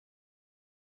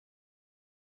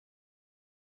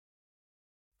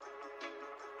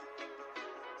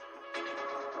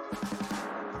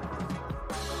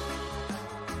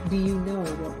Do you know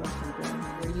what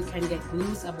Watagon, where you can get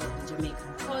news about the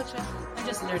Jamaican culture and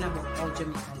just learn about how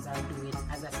Jamaicans are doing,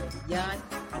 as I said, yard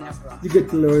and abroad. You get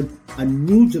to learn a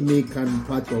new Jamaican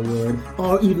patois word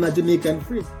or even a Jamaican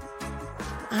phrase.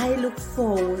 I look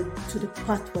forward to the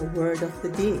patois word of the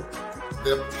day.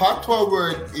 The patois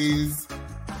word is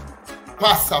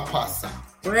pasa pasa.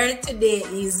 Word today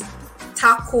is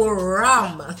taco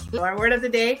ram. Our word of the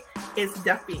day is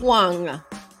duffy. Twang.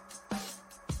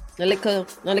 A little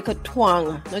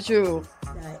twang. Not true.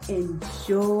 I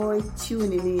enjoy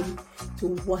tuning in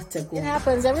to Watagon. It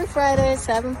happens every Friday at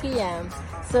 7 p.m.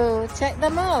 So check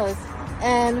them out.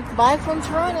 And bye from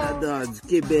Toronto. Dans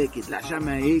Québec et la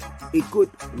Jamaïque, écoute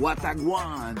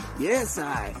Watagon. Yes,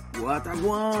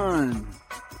 Watagon.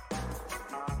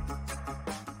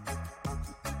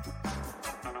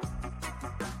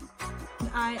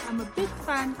 I am a big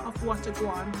fan of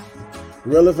Watagon.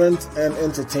 Relevant and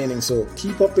entertaining, so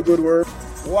keep up the good work.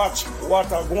 Watch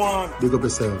Watagon. Big up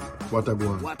yourself.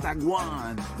 Watagon.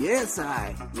 Watagon. Yes,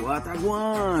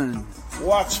 Watagon.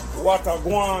 Watch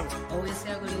Watagon. Always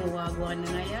say I'm going to Wagwan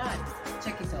in a yard.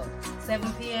 Check it out.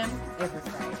 7 p.m. every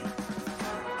Friday.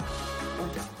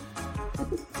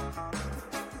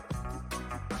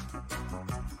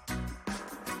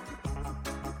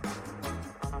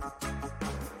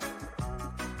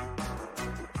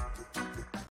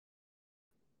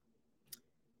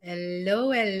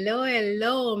 Hello,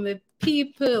 my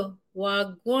people.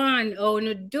 Wagwan, how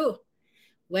you do?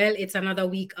 Well, it's another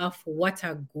week of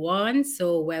Watagon,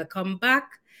 so welcome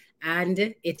back. And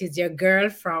it is your girl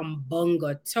from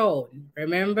Bongo Town.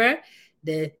 Remember,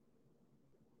 the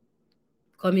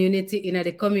community,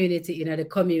 the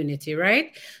community,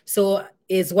 right? So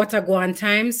it's Watagon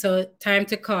time, so time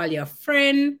to call your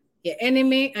friend, your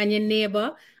enemy, and your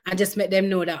neighbor, and just make them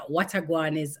know that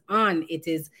Watagon is on. It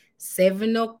is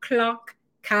 7 o'clock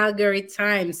Calgary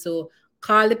time. So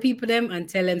call the people them and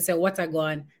tell them, say,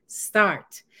 Watagon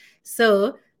start.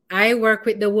 So I work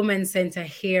with the Women's Center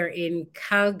here in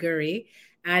Calgary,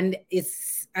 and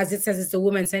it's, as it says, it's a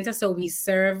Women's Center. So we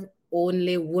serve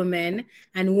only women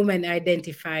and women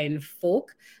identifying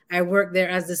folk. I work there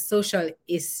as the social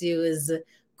issues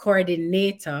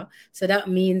coordinator. So that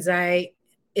means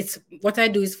it's what I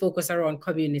do is focus around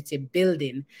community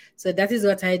building. So that is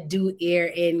what I do here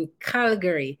in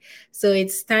Calgary. So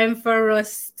it's time for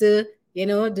us to, do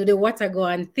the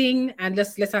Watagon thing and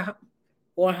just let's have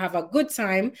a good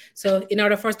time. So in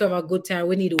order for us to have a good time,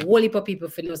 we need a whole heap of people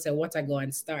to know say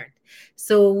Watagon start.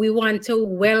 So we want to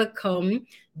welcome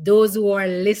those who are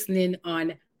listening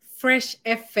on Fresh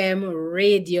FM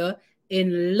radio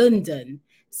in London.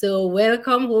 So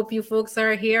welcome. Hope you folks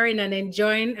are hearing and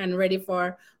enjoying and ready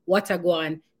for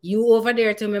Watagon. You over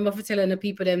there to remember for telling the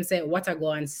people them say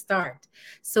Watagon start.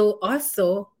 So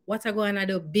also Watagon are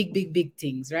the big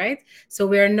things, right? So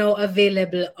we are now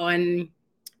available on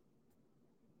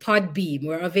Podbeam.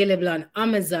 We're available on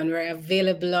Amazon. We're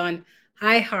available on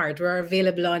iHeart. We're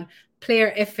available on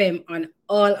Player FM, on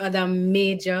all other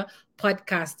major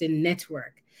podcasting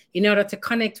network. In order to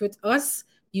connect with us,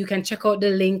 you can check out the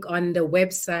link on the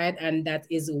website, and that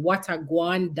is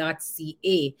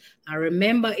wataguan.ca. And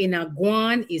remember, in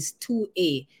Aguan is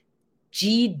 2A,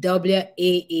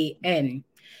 GWAAN.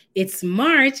 It's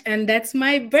March, and that's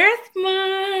my birth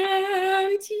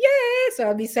month. Yay! So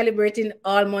I'll be celebrating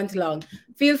all month long.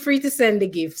 Feel free to send the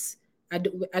gifts. I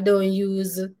don't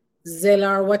use Zelle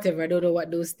or whatever. I don't know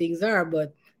what those things are,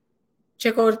 but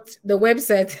check out the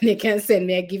website and you can send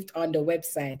me a gift on the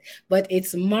website. But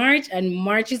it's March, and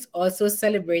March is also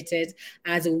celebrated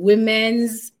as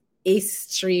Women's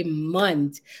History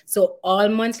Month. So all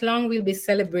month long, we'll be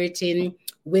celebrating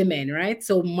women, right?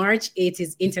 So March 8th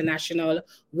is International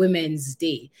Women's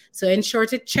Day. So ensure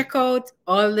to check out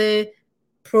all the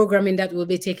programming that will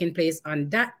be taking place on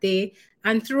that day.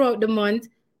 And throughout the month,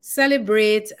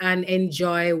 celebrate and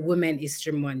enjoy Women's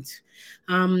History Month.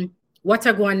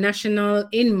 Watagon National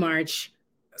in March.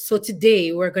 So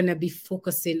today we're going to be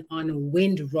focusing on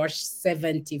Windrush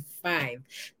 75.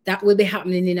 That will be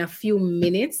happening in a few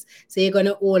minutes. So you're going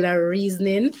to hold a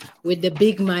reasoning with the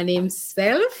big man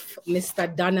himself,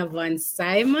 Mr. Donovan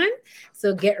Simon.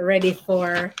 So get ready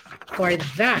for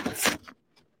that.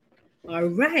 All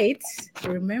right.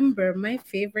 Remember, my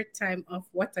favorite time of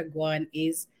Watagon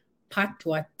is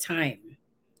patois time.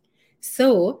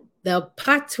 So the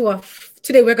patois,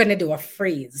 today we're going to do a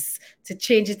phrase to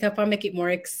change it up and make it more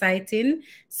exciting.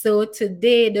 So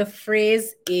today the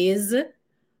phrase is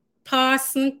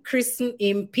Parson Christen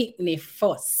in Picnic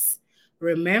Fuss.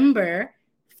 Remember,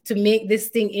 to make this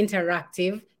thing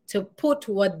interactive, to put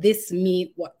what this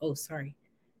means,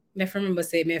 Never remember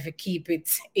say me have to keep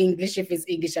it English if it's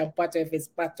English and patois if it's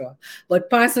patois. But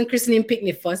passing christening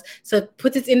picnic first. So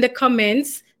put it in the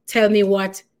comments. Tell me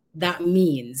what that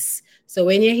means. So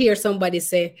when you hear somebody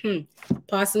say,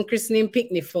 passing christening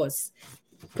picnic first,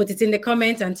 put it in the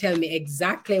comment and tell me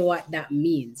exactly what that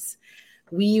means.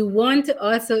 We want to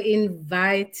also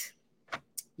invite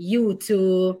you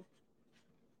to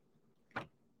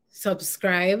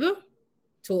subscribe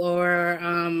to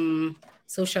our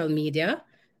social media.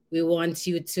 We want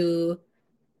you to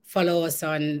follow us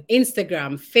on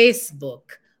Instagram, Facebook,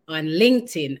 on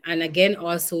LinkedIn, and again,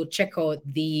 also check out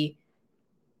the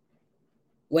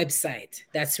website.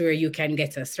 That's where you can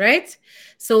get us, right?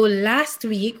 So last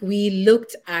week, we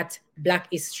looked at Black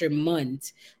History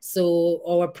Month. So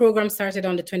our program started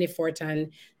on the 24th,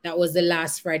 and that was the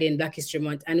last Friday in Black History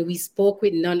Month. And we spoke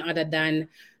with none other than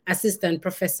Assistant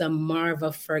Professor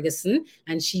Marva Ferguson,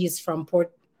 and she is from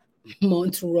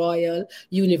Mount Royal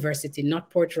University, not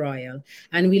Port Royal.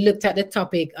 And we looked at the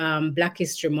topic, Black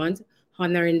History Month,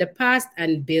 honoring the past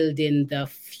and building the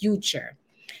future.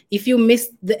 If you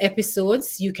missed the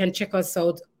episodes, you can check us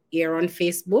out here on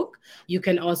Facebook. You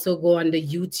can also go on the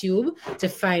YouTube to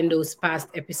find those past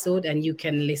episodes and you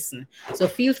can listen. So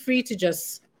feel free to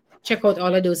just check out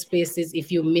all of those places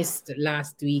if you missed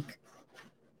last week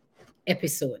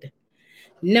episode.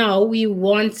 Now we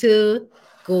want to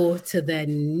go to the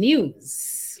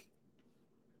news.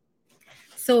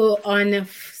 So on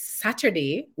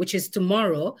Saturday, which is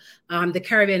tomorrow, the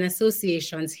Caribbean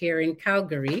Associations here in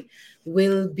Calgary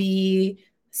will be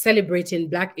celebrating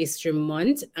Black History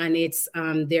Month, and it's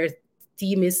their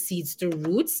theme is Seeds to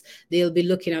Roots. They'll be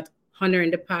looking at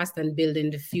honoring the past and building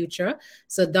the future.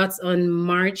 So that's on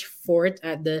March 4th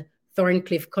at the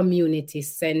Thorncliffe Community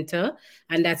Center,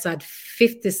 and that's at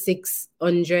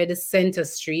 5600 Center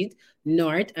Street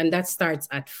North, and that starts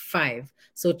at 5.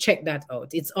 So check that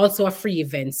out. It's also a free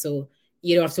event, so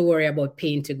you don't have to worry about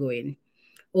paying to go in.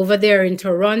 Over there in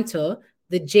Toronto,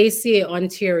 the JCA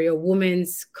Ontario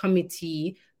Women's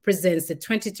Committee presents the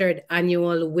 23rd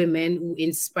Annual Women Who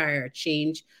Inspire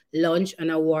Change Lunch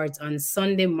and Awards on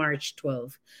Sunday, March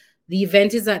 12. The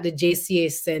event is at the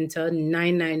JCA Center,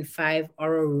 995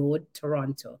 Oro Road,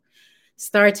 Toronto,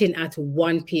 starting at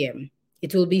 1 p.m.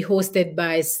 It will be hosted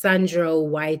by Sandra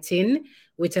Whiting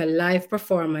with a live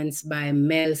performance by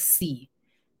Mel C.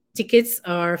 Tickets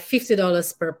are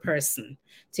 $50 per person.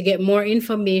 To get more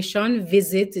information,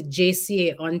 visit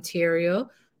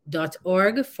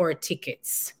jcaontario.org for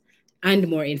tickets and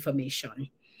more information.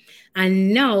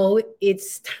 And now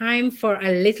it's time for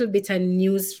a little bit of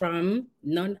news from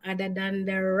none other than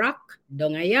the Rock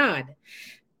Dongayard.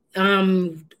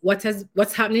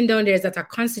 What's happening down there is that a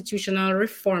constitutional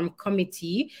reform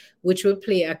committee, which will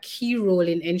play a key role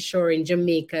in ensuring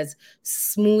Jamaica's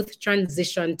smooth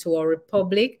transition to a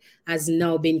republic, has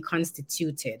now been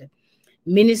constituted.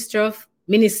 Minister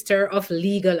of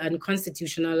Legal and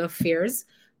Constitutional Affairs,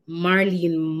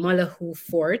 Marlene Mullahu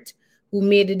Fort, who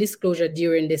made the disclosure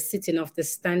during the sitting of the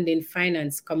Standing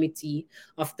Finance Committee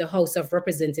of the House of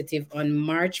Representatives on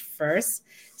March 1st,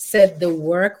 said the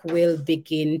work will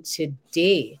begin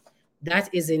today. That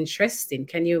is interesting.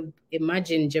 Can you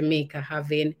imagine Jamaica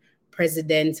having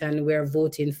president and we're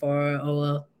voting for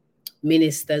our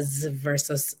ministers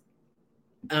versus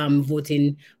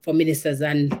voting for ministers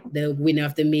and the winner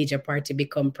of the major party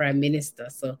become prime minister?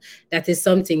 So that is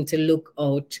something to look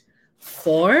out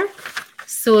for.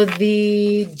 So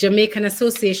the Jamaican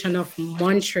Association of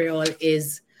Montreal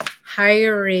is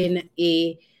hiring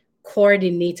a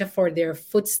coordinator for their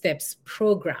Footsteps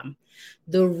program.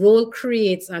 The role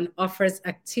creates and offers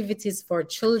activities for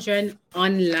children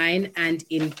online and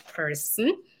in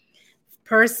person.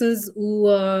 Persons who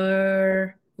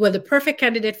are, well, the perfect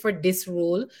candidate for this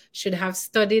role should have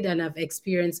studied and have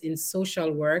experience in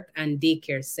social work and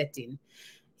daycare setting.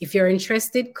 If you're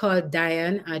interested, call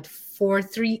Diane at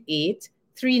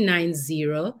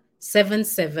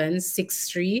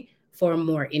 438-390-7763 for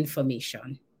more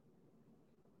information.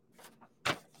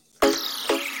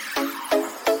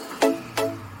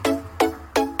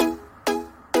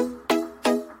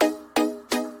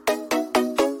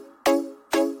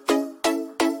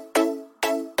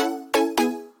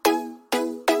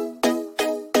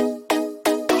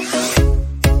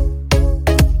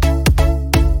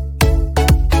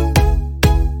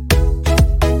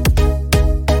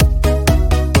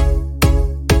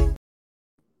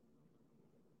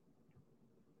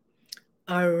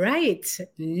 All right,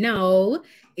 now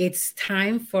it's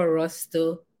time for us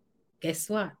to, guess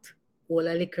what? All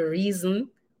a little reason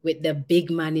with the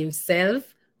big man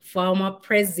himself, former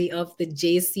president of the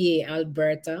JCA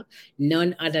Alberta,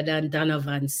 none other than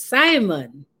Donovan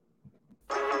Simon.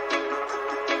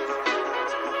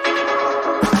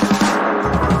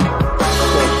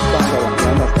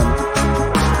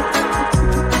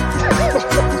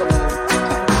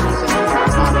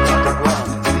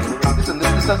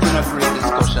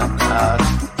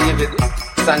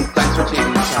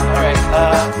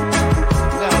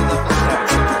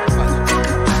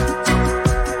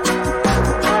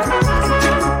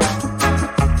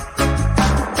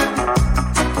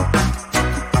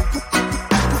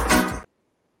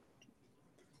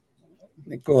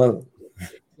 Nicole.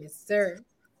 Yes, sir.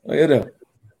 How you doing?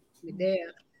 We're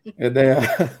there. You're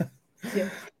there. Yeah.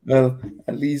 Well,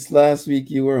 at least last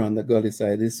week you were on the gully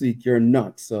side. This week you're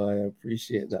not, so I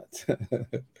appreciate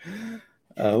that.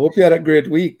 Hope you had a great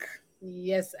week.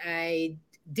 Yes, I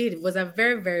did. It was a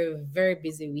very, very, very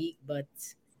busy week, but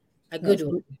a good That's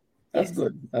one. good. That's Yes.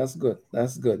 good. That's good.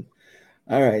 That's good.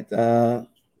 All right.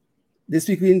 This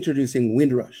week we're introducing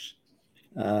Windrush,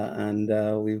 and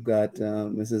we've got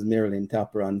Mrs. Marylyn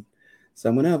Tapper on. So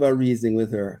I'm going to have a reasoning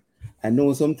with her. I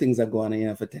know some things are going on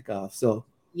here for take off. So hold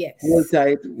Yes.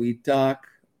 tight. We talk,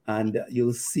 and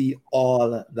you'll see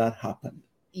all that happen.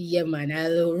 Yeah, man.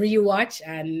 I'll rewatch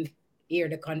and hear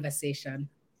the conversation.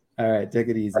 All right. Take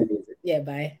it easy. Yeah,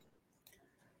 bye.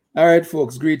 All right,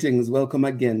 folks, greetings. Welcome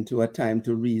again to A Time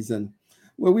to Reason,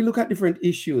 where we look at different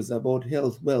issues about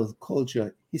health, wealth,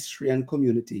 culture, history, and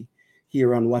community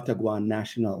here on Watagwan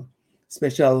National.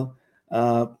 Special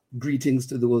greetings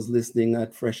to those listening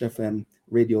at Fresh FM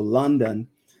Radio London.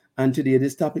 And today,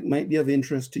 this topic might be of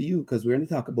interest to you because we're going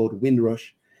to talk about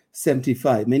Windrush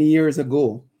 75. Many years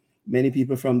ago, many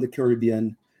people from the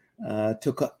Caribbean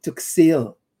took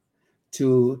sail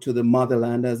to the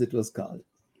motherland, as it was called.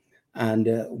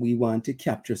 And we want to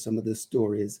capture some of the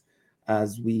stories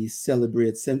as we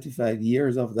celebrate 75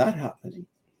 years of that happening.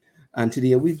 And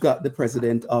today we've got the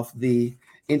president of the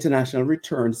International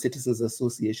Returned Citizens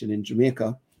Association in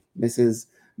Jamaica, Mrs.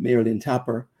 Marylyn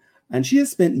Tapper. And she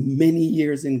has spent many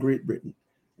years in Great Britain.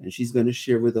 And she's going to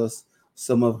share with us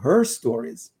some of her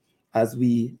stories as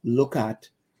we look at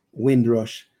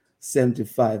Windrush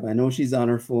 75. I know she's on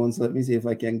her phone, so let me see if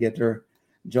I can get her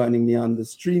joining me on the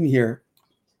stream here.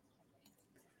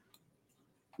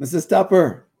 Mrs.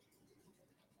 Tapper,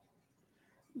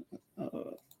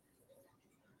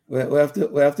 we have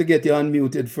to get you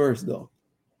unmuted first, though.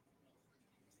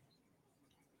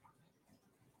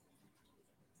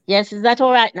 Yes, is that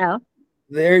all right now?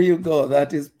 There you go.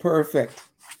 That is perfect.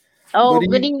 Oh,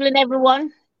 good evening,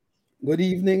 everyone. Good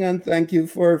evening, and thank you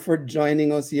for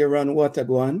joining us here on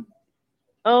Watagwan.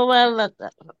 Oh, well,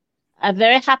 I'm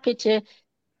very happy to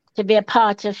be a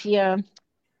part of your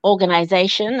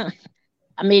organization.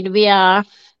 I mean, we're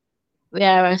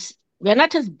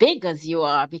not as big as you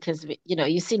are because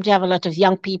you seem to have a lot of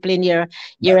young people in your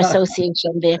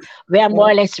association there. We are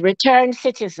more or less returned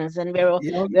citizens, and we're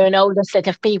an older set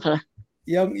of people.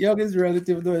 Young is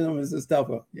relative, though, Mrs.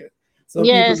 Tapper. Yeah. Some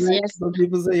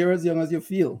people say you're as young as you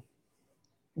feel.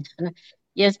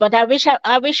 Yes, but I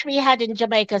wish we had in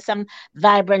Jamaica some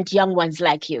vibrant young ones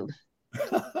like you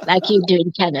do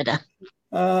in Canada.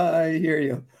 I hear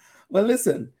you. Well,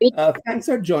 listen, thanks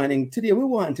for joining. Today we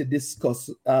want to discuss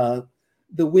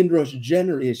the Windrush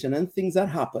generation and things that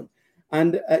happen.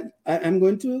 And I'm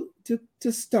going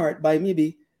to start by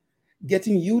maybe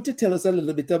getting you to tell us a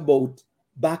little bit about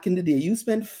back in the day. You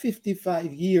spent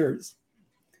 55 years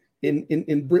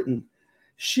in Britain.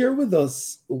 Share with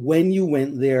us when you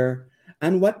went there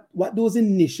and what those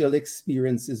initial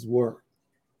experiences were.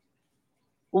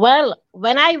 Well,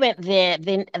 when I went there,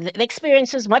 the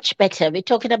experience was much better. We're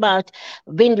talking about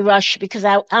Windrush because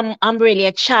I'm really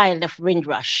a child of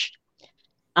Windrush.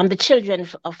 I'm the children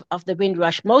of the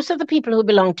Windrush. Most of the people who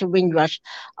belong to Windrush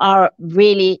are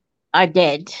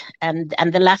dead, and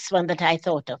the last one that I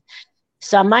thought of.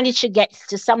 So I managed to get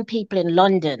to some people in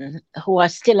London who are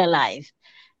still alive,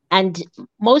 and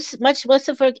most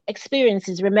of our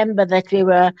experiences. Remember that we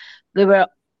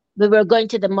were going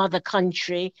to the mother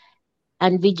country.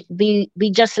 And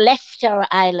we just left our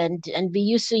island, and we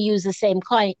used to use the same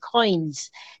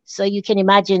coins. So you can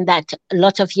imagine that a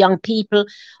lot of young people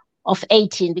of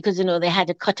 18, because they had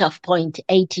a cutoff point,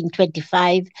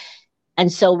 18-25,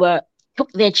 and so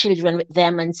took their children with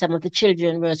them, and some of the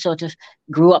children were sort of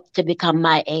grew up to become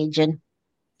my age, and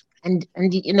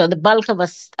the bulk of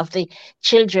the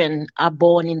children are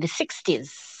born in the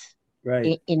 60s,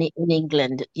 right, in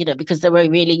England, because they were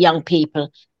really young people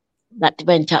that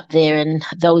went up there and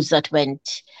those that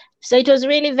went. So it was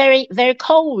really very, very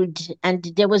cold, and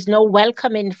there was no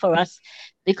welcoming for us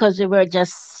because we were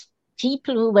just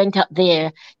people who went up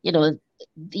there,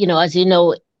 as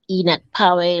Enoch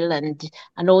Powell and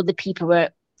all the people were,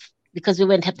 because we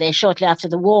went up there shortly after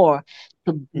the war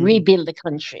to rebuild the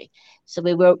country. So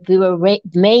we were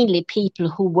mainly people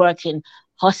who worked in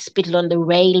hospital, on the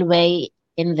railway,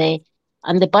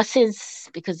 on the buses,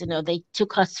 because they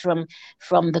took us from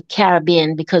the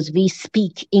Caribbean because we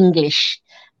speak English.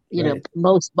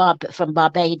 Most from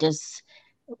Barbados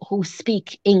who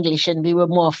speak English, and we were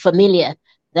more familiar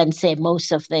than say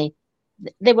most of the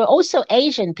there were also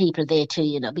Asian people there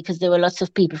too, because there were lots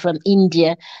of people from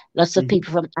India, lots of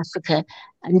people from Africa,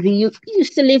 and we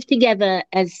used to live together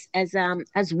as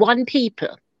one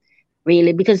people,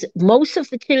 really, because most of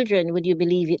the children, would you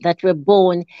believe it, that were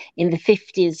born in the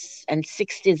 50s and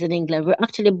 60s in England were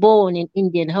actually born in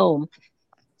Indian home.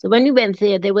 So when we went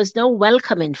there was no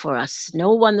welcoming for us.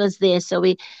 No one was there. So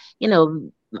we,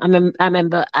 I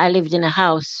remember I lived in a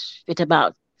house with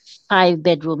about 5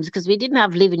 bedrooms because we didn't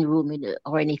have living room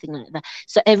or anything like that.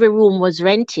 So every room was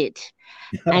rented.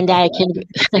 And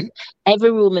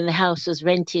every room in the house was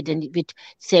rented, and it would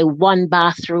say 1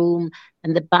 bathroom,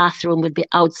 and the bathroom would be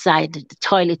outside. The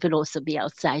toilet would also be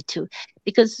outside too,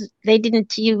 because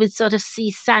you would sort of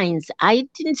see signs. I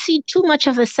didn't see too much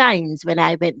of the signs when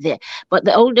I went there, but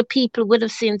the older people would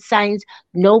have seen signs: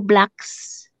 no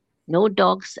blacks, no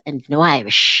dogs, and no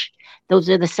Irish. Those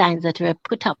were the signs that were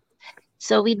put up.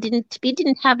 So we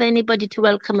didn't have anybody to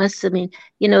welcome us. I mean,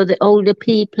 the older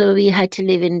people, we had to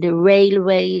live in the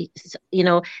railway.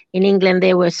 In England,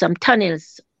 there were some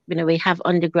tunnels. We have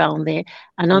underground there,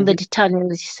 and under the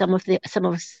tunnels, some of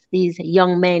these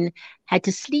young men had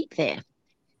to sleep there.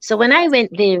 So when I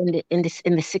went there in the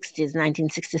 60s,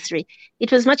 1963,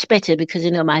 it was much better because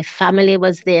my family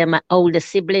was there, my older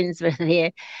siblings were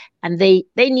there, and they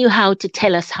knew how to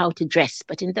tell us how to dress.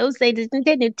 But in those days, they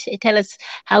didn't tell us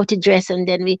how to dress, and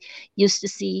then we used to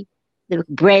see the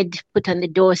bread put on the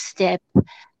doorstep,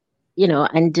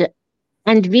 and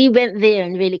we went there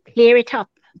and really clear it up.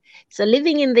 So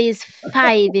living in these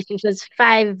 5, if it was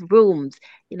 5 rooms,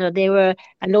 they were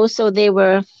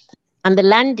on the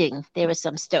landing, there were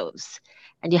some stoves,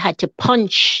 and you had to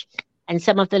punch. And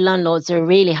some of the landlords are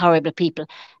really horrible people.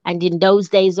 And in those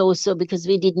days also, because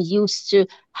we didn't used to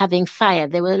having fire,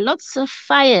 there were lots of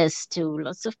fires too.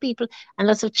 Lots of people and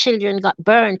lots of children got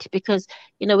burnt because,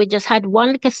 we just had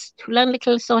one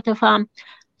little sort of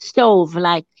stove,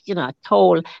 like, a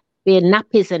tall, where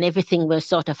nappies and everything were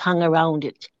sort of hung around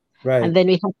it. Right. And then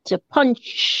we had to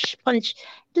punch. It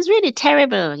was really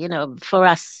terrible, for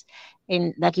us.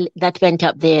 That went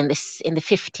up there in the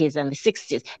 50s and the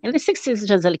 60s. In the 60s, it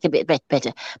was a little bit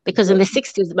better because in the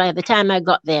 60s, by the time I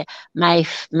got there, my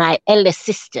eldest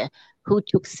sister, who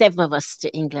took 7 of us to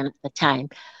England at the time,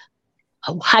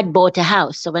 had bought a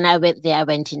house. So when I went there, I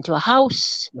went into a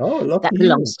house that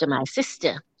belongs to my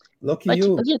sister. Lucky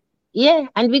you. Yeah,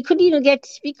 and we couldn't even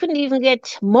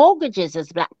get mortgages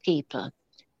as Black people.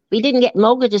 We didn't get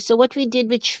mortgages. So what we did,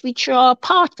 we were our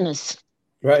partners,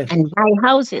 right, and buy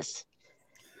houses.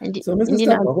 So, Mrs.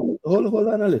 Tapper, hold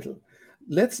on a little.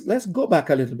 Let's go back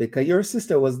a little bit, because your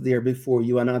sister was there before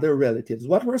you and other relatives.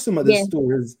 What were some of the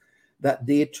stories that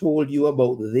they told you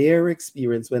about their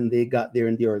experience when they got there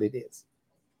in the early days?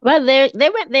 Well, they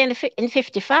went there in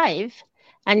 55,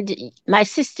 and my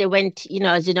sister went,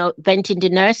 went into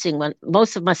nursing. When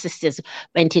most of my sisters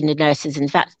went into nurses. In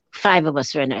fact, 5 of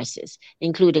us were nurses,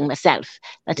 including myself.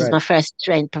 That was my first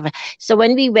trained profession. So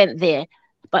when we went there,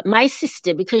 but my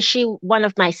sister, because one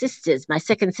of my sisters, my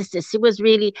second sister, she was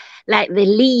really like the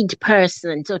lead person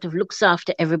and sort of looks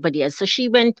after everybody else. So she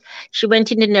went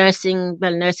into nursing.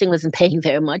 Well, nursing wasn't paying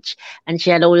very much, and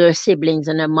she had all her siblings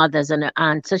and her mothers and her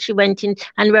aunts. So she went in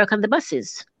and worked on the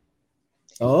buses.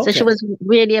 Oh, okay. So she was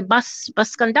really a bus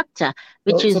conductor,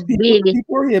 which is really...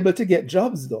 People were able to get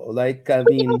jobs, though. Like, I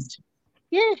mean...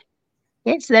 Yeah.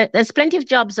 Yes, there's plenty of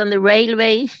jobs on the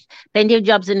railway, plenty of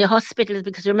jobs in the hospitals,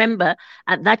 because remember,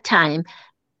 at that time,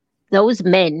 those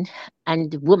men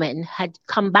and women had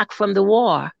come back from the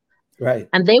war. Right.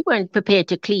 And they weren't prepared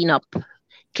to clean up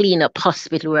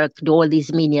hospital work, do all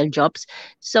these menial jobs.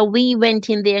 So we went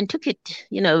in there and took it,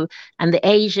 and the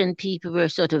Asian people were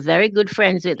sort of very good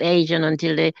friends with Asian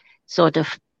until they sort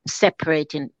of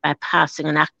separated by passing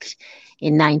an act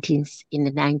in the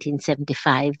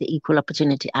 1975, the Equal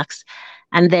Opportunity Acts.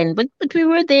 And then, but we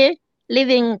were there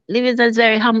living as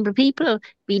very humble people.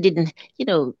 We didn't,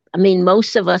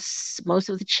 most of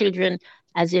the children,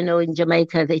 as you know, in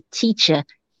Jamaica, the teacher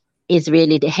is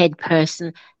really the head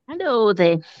person. And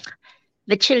the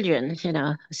children,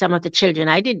 some of the children,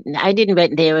 I didn't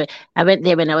went there. I went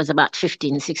there when I was about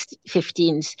 15.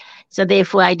 So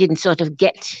therefore I didn't sort of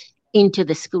get into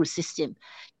the school system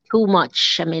too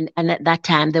much. And at that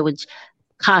time they would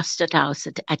cast us out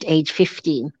at age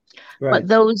 15. Right.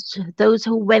 But those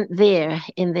who went there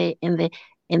in the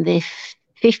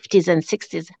 50s and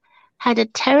 60s had a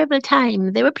terrible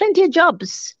time. There were plenty of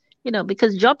jobs,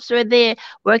 because jobs were there,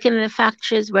 working in the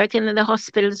factories, working in the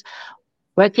hospitals,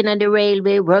 working on the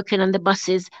railway, working on the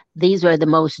buses. These were the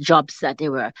most jobs that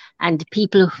there were. And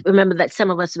people, remember that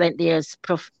some of us went there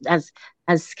as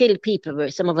skilled people.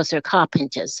 Some of us were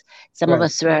carpenters. Some of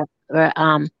us were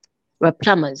were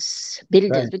plumbers,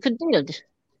 builders. Right. We could build,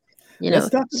 Let's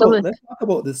talk So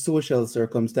about the social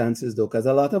circumstances, though, because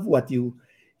a lot of what you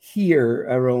hear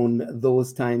around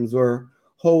those times were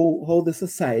how the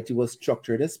society was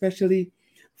structured, especially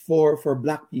for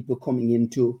Black people coming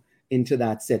into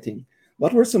that setting.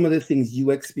 What were some of the things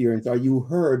you experienced or you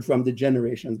heard from the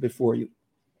generations before you?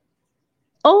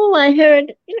 Oh, I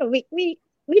heard, we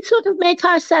sort of make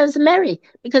ourselves merry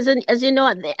because, as you know,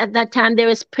 at that time there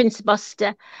was Prince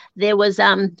Buster, there was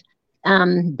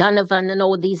Donovan, and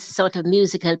all these sort of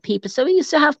musical people. So we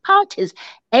used to have parties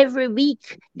every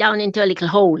week down into a little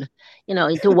hole,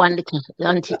 into one little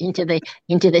into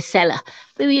the cellar.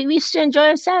 But we used to enjoy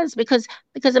ourselves because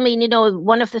I mean,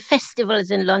 one of the festivals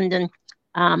in London.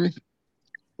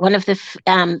 One of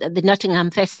the Nottingham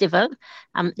Festival,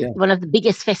 one of the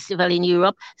biggest festival in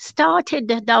Europe, started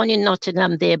down in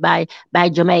Nottingham there by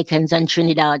Jamaicans and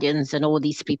Trinidadians and all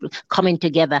these people coming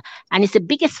together. And it's the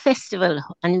biggest festival,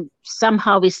 and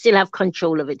somehow we still have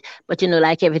control of it. But,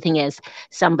 like everything else,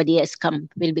 somebody else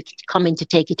will be coming to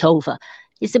take it over.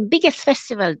 It's the biggest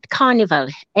festival, carnival,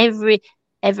 every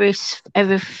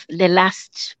the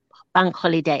last bank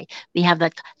holiday we have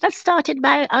that started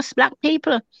by us Black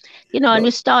people, and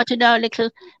we started our little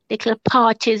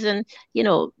parties, and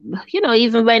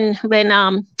even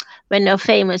when a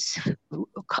famous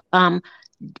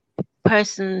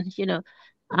person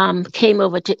came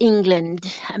over to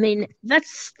England. I mean,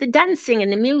 that's the dancing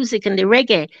and the music and the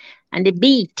reggae and the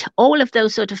beat, all of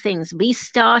those sort of things. We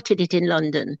started it in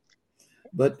London.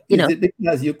 But is it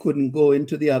because you couldn't go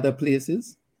into the other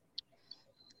places?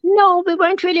 No, we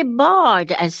weren't really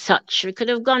barred as such. We could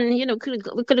have gone,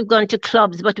 we could have gone to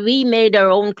clubs, but we made our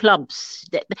own clubs.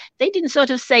 They didn't sort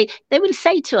of say, they will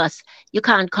say to us, you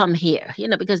can't come here,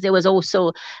 because there was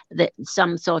also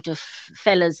some sort of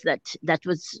fellas that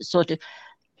was sort of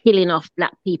killing off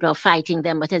Black people or fighting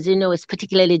them. But as you know, it's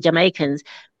particularly Jamaicans.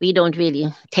 We don't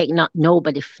really take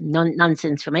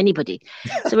nonsense from anybody.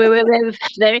 So we were very,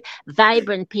 very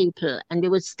vibrant people, and we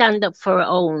would stand up for our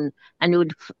own,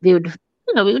 and we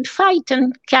would fight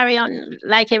and carry on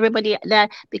like everybody there,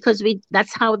 because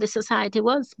that's how the society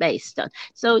was based on.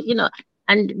 So,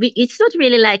 and it's not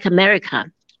really like America,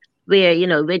 where,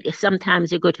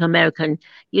 sometimes you go to America and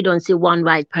you don't see one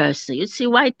white person. You see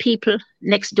white people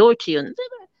next door to you. And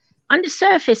on the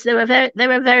surface, they were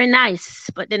very nice,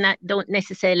 but they don't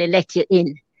necessarily let you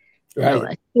in.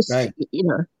 Right. Right.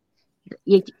 The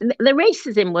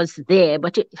racism was there,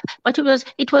 but it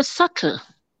was subtle.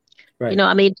 Right.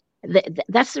 I mean,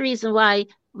 that's the reason why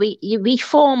we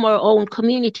form our own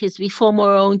communities, we form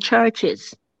our own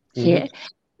churches here.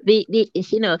 We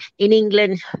in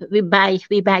England we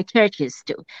buy churches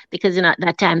too, because at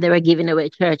that time they were giving away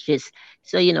churches.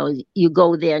 So you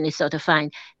go there and you sort of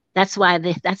find that's why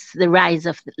that's the rise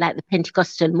of like the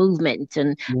Pentecostal movement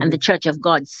and the Church of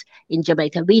Gods in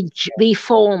Jamaica. We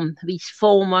form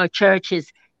our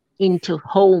churches into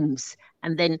homes.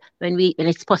 And then when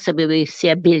it's possible, we see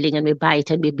a building and we buy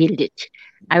it and we build it.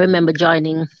 I remember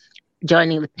joining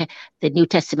the New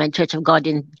Testament Church of God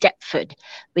in Deptford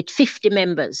with 50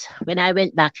 members. When I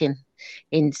went back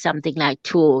in something like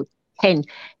 2010,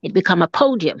 it became a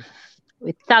podium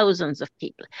with thousands of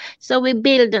people. So we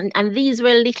build, and these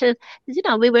were little,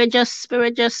 we were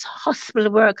just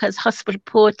hospital workers, hospital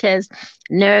porters,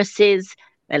 nurses.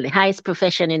 Well, the highest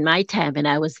profession in my time when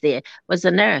I was there was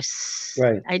a nurse.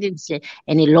 Right. I didn't say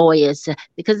any lawyers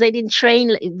because they didn't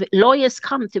train. Lawyers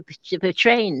come to be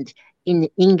trained in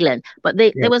England, but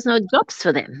there was no jobs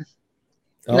for them.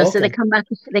 So they come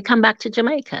back to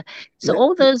Jamaica. So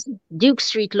all those Duke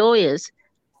Street lawyers,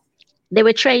 they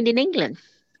were trained in England.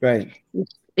 Right.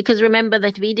 Because remember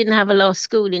that we didn't have a law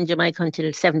school in Jamaica until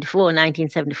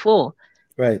 1974.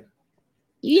 Right.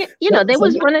 There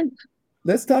was one.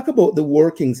 Let's talk about the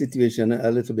working situation a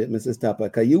little bit, Mrs.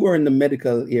 Tapper. You were in the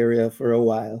medical area for a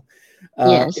while.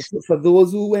 Yes. For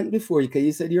those who went before you,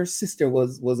 you said your sister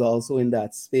was also in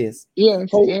that space. Yes.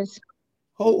 Yes.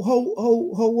 How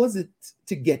was it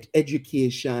to get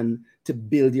education to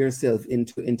build yourself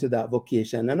into that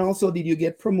vocation? And also, did you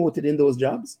get promoted in those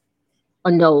jobs? Oh,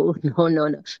 no.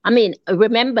 I mean,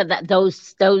 remember that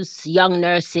those young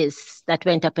nurses that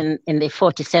went up in the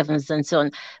 47s and so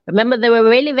on, remember they were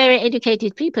really very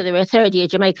educated people. They were third-year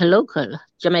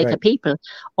Jamaica people,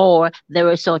 or they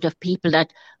were sort of people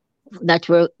that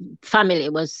were family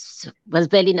was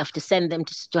well enough to send them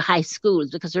to high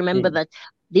schools, because remember that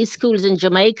these schools in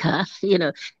Jamaica,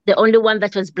 the only one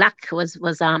that was Black was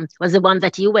the one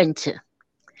that you went to,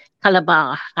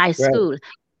 Calabar High School.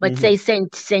 But say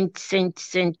St.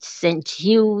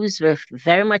 Hugh's were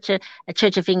very much a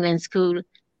Church of England school.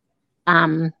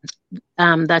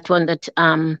 that one that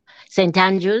St.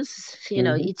 Andrews,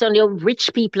 it's only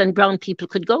rich people and brown people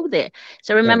could go there.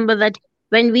 So remember that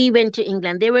when we went to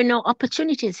England, there were no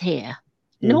opportunities here,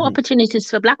 no opportunities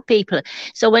for black people.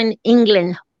 So when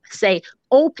England say,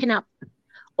 open up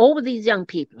all these young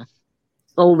people,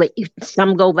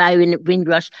 some go via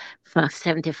Windrush for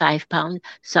 £75,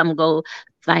 some go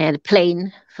via the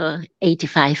plane for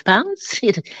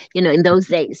 £85, in those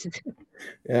days.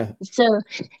 Yeah. So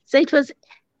it was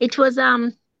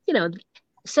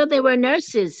so there were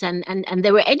nurses and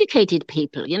there were educated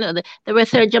people, there were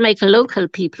third Jamaica local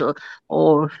people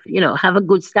or, have a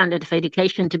good standard of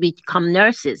education to become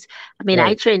nurses. I mean,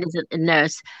 I trained as a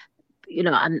nurse,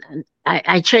 and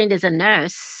I trained as a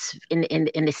nurse in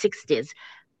the 60s.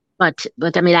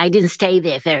 But I mean, I didn't stay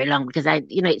there very long because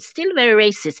it's still very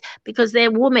racist because there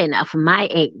are women of my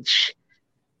age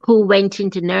who went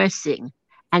into nursing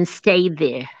and stayed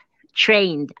there,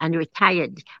 trained and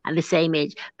retired at the same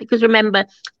age. Because remember,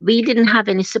 we didn't have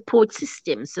any support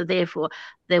system. So therefore,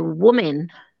 the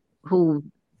women who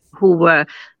were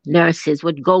nurses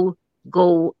would go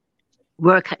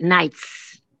work at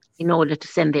nights in order to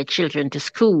send their children to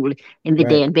school in the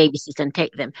day and babysit and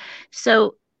take them.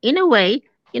 So in a way,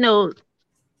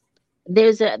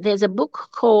 there's a book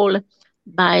called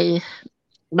by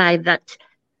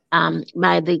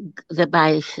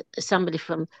somebody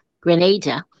from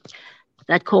Grenada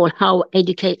that called how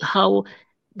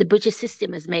the British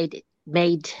system has made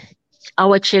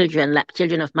our children, like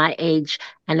children of my age,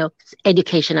 and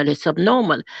educationally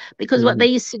subnormal. Because what they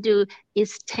used to do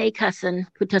is take us and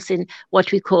put us in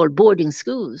what we call boarding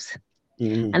schools.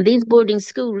 And these boarding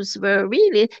schools were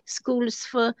really schools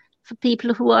for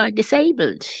people who are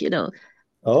disabled,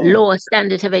 lower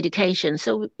standard of education.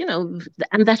 So,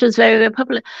 and that was very, very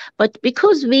popular. But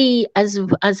because we, as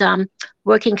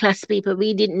working class people,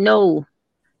 we didn't know,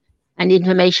 and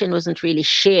information wasn't really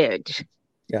shared.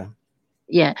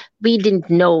 Yeah, we didn't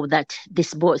know that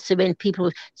this board. So when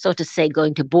people sort of say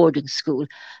going to boarding school,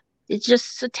 it's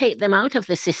just to take them out of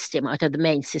the system, out of the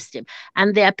main system.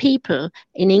 And there are people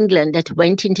in England that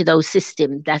went into those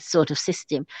systems, that sort of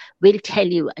system, will tell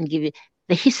you and give you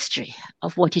the history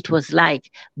of what it was like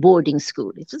boarding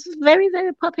school. It was very,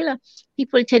 very popular.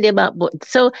 People tell you about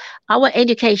so our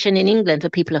education in England for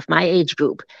people of my age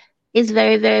group is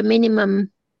very, very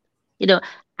minimum,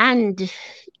 and,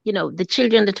 the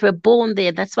children that were born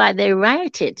there, that's why they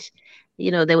rioted.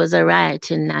 There was a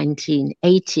riot in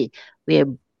 1980 where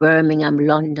Birmingham,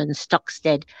 London,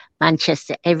 Stockstead,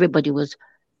 Manchester,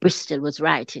 Bristol was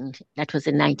rioting. That was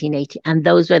in 1980. And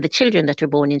those were the children that were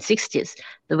born in 60s,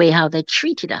 the way how they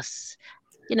treated us.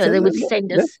 They would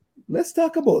send us. Let's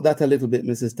talk about that a little bit,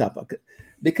 Mrs. Tapper,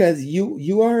 because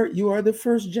you are the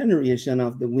first generation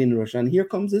of the Windrush, and here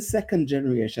comes the second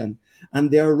generation, and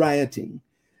they're rioting.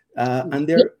 And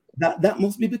that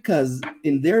must be because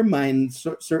in their minds,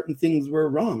 certain things were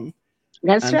wrong.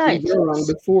 That's right. Things were wrong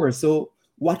before. So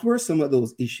what were some of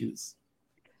those issues?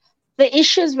 The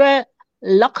issues were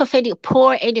lack of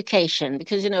poor education,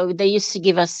 because they used to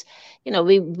give us,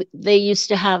 they used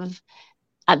to have,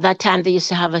 at that time they used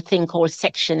to have a thing called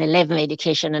Section 11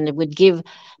 education, and it would give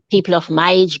people of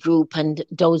my age group and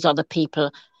those other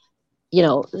people,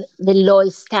 the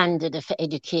lowest standard of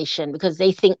education, because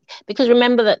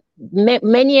remember that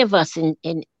many of us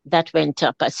in that went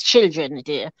up as children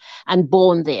there and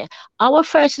born there, our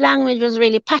first language was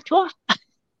really patois.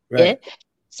 Yeah?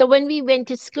 So when we went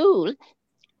to school,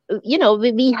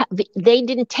 they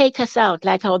didn't take us out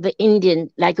like how the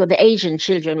the Asian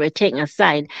children were taken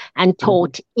aside and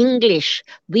taught English.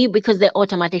 Because they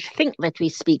automatically think that we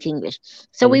speak English.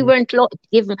 So we weren't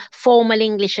given formal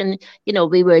English, and,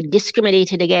 we were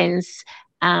discriminated against.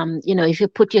 If you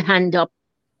put your hand up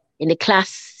in the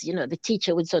class, the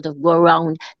teacher would sort of go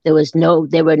around. There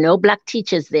were no black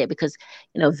teachers there because,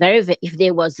 if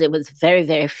there was very,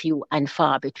 very few and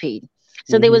far between.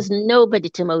 So there was nobody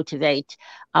to motivate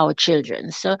our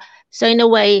children. So in a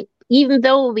way, even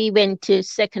though we went to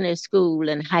secondary school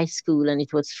and high school and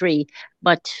it was free,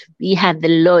 but we had the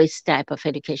lowest type of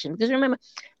education. Because remember,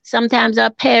 sometimes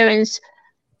our parents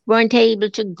weren't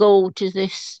able to go to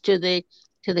the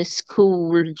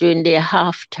school during their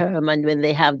half term and when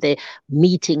they have their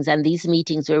meetings, and these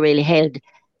meetings were really held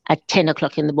at 10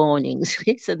 o'clock in the mornings.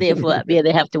 So therefore,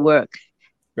 they have to work.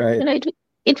 Right.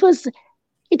 It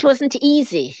wasn't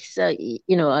easy. So,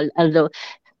 although,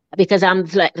 because I'm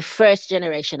like the first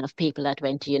generation of people that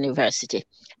went to university.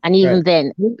 And even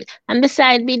then, and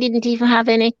besides, we didn't even have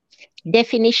any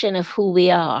definition of who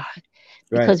we are,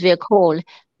 because we are called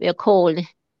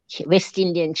West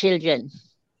Indian children.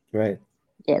 Right.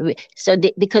 Yeah,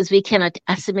 because we cannot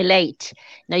assimilate.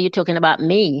 Now you're talking about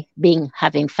me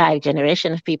having 5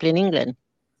 generations of people in England.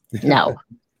 No,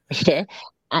 yeah,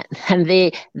 and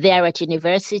they are at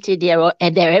university. They're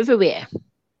everywhere.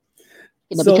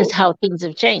 Because how things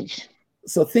have changed.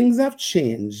 So things have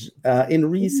changed. In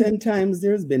recent times,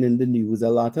 there's been in the news a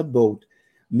lot about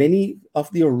many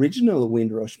of the original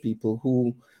Windrush people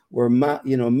who were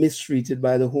mistreated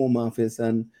by the Home Office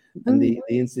and the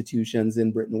institutions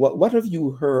in Britain. What have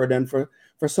you heard? And for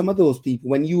some of those people,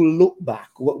 when you look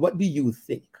back, what do you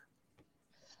think?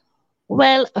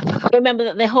 Well, remember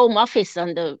that the Home Office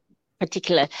under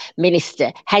particular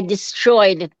minister had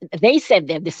destroyed, they said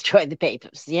they've destroyed the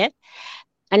papers, yeah?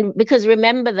 And because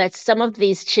remember that some of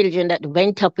these children that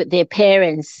went up with their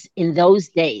parents in those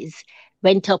days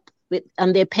went up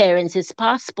on their parents'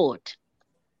 passport.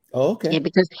 Oh, okay. Yeah,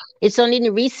 because it's only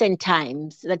in recent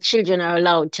times that children are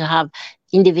allowed to have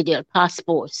individual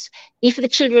passports. If the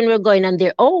children were going on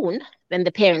their own, when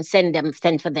the parents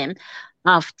sent for them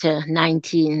after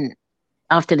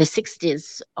the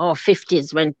 60s or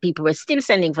 50s, when people were still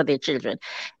sending for their children,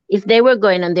 if they were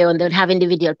going on their own, they'd have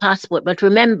individual passport. But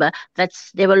remember that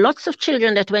there were lots of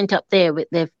children that went up there with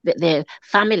their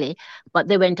family, but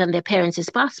they went on their parents'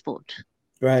 passport.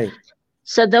 Right.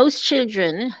 So those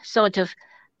children sort of,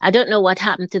 I don't know what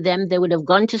happened to them. They would have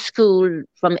gone to school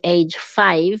from age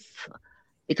 5,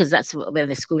 because that's where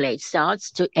the school age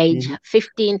starts, to age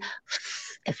 15,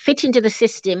 fit into the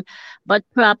system, but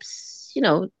perhaps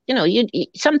you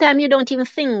sometimes you don't even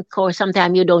think, or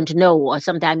sometimes you don't know, or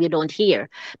sometimes you don't hear.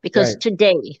 Because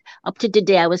up to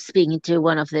today, I was speaking to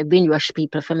one of the Windrush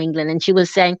people from England, and she was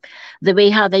saying the way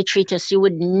how they treat us, you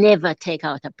would never take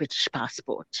out a British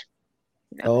passport.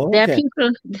 Oh, okay.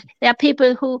 There are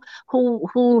people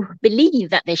who believe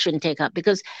that they shouldn't take up,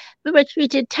 because we were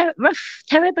treated terrible.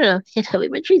 We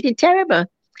were treated terrible.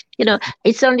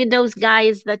 It's only those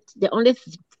guys that the only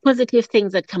positive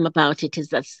things that come about it is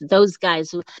that those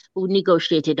guys who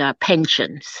negotiated our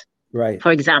pensions. Right.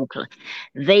 For example,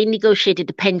 they negotiated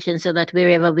the pension so that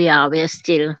wherever we are, we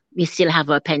still have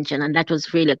our pension, and that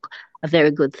was really a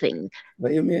very good thing.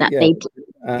 But you mean, they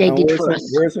did for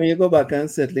us. Whereas when you go back and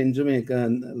settle in Jamaica,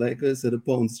 and like I said, the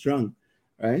pound strong,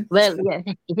 right? Well, yeah.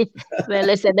 Well,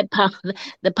 I said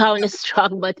the pound is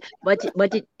strong, but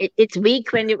it's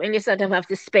weak when you sort of have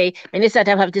to spend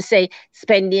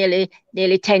nearly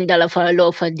 $10 for a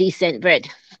loaf of decent bread.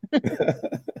 You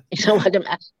know what I'm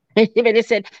when you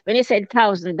said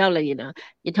 $1,000,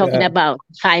 you're talking about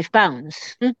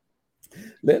 £5.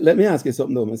 Let me ask you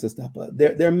something though, Mrs. Tapper.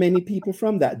 There are many people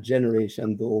from that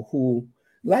generation though who,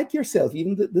 like yourself,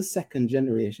 even the second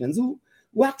generations, who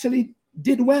actually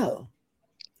did well.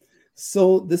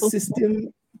 So the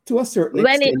system, to a certain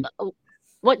extent.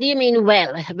 What do you mean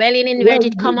well? Well in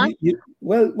inverted commas?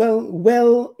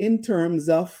 Well in terms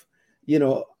of,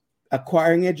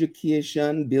 acquiring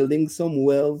education, building some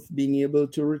wealth, being able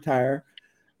to retire.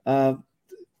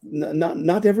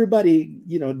 Not everybody,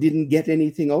 didn't get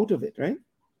anything out of it, right?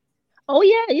 Oh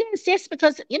yeah, yes,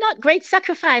 because great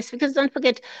sacrifice. Because don't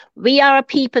forget, we are a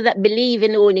people that believe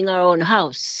in owning our own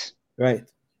house. Right.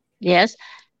 Yes.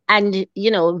 And,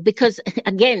 because,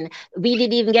 again, we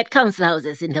didn't even get council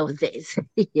houses in those days.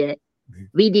 Yeah.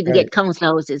 We didn't get council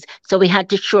houses. So we had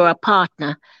to show a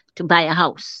partner to buy a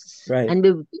house. Right.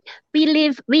 And we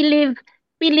live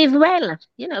well,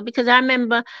 because I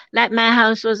remember, like, my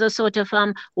house was a sort of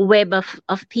web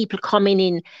of people coming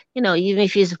in, even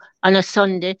if it's on a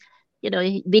Sunday.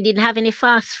 We didn't have any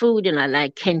fast food,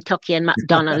 like Kentucky and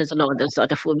McDonald's and all that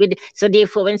sort of food. So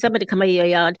therefore, when somebody come in your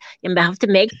yard, you have to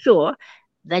make sure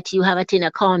that you have a tin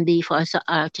of corned beef or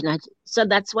tonight. So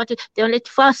that's the only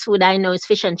fast food I know is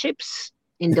fish and chips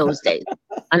in those days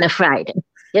on a Friday.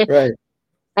 Yeah? Right.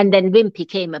 And then Wimpy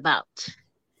came about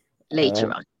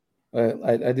later on.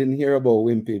 I didn't hear about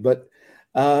Wimpy, but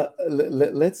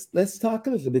let's talk a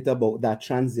little bit about that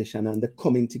transition and the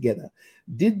coming together.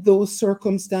 Did those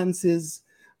circumstances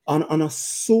on a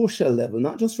social level,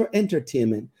 not just for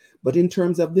entertainment, but in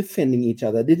terms of defending each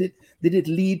other, did it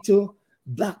lead to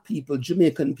Black people,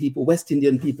 Jamaican people, West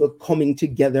Indian people coming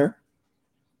together?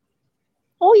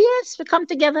 Oh yes, we come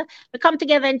together. We come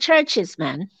together in churches,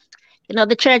 man.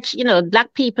 The church.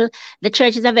 Black people. The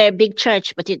church is a very big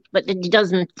church, but it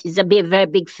doesn't. It's a very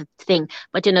big thing.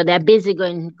 But they're busy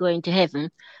going to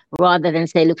heaven, rather than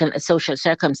say looking at the social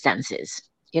circumstances.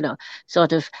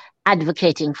 Sort of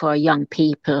advocating for young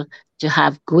people to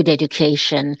have good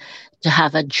education, to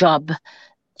have a job.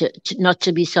 Not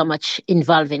to be so much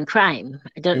involved in crime.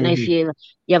 I don't know if you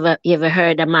ever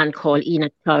heard a man called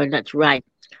Enoch Tower that wrote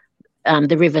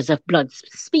the Rivers of Blood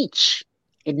speech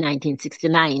in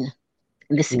 1969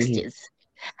 in the 60s.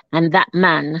 And that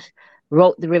man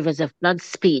wrote the Rivers of Blood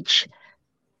speech.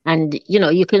 And,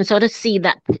 you can sort of see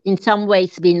that in some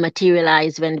ways being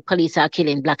materialized when the police are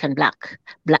killing black and black.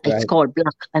 It's called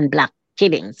black and black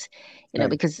killings,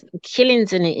 because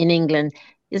killings in England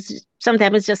is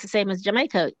sometimes just the same as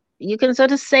Jamaica. You can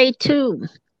sort of say, too,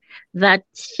 that,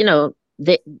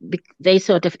 they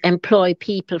sort of employ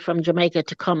people from Jamaica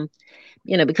to come,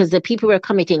 because the people who are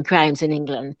committing crimes in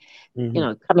England,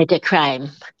 commit a crime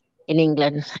in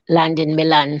England, land in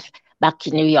Milan, back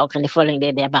in New York, and the following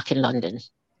day they're back in London.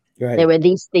 Right. There were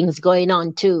these things going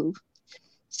on too.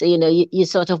 So, you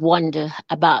sort of wonder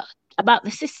about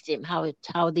the system,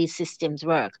 how these systems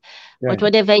work. Right. But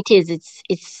whatever it is,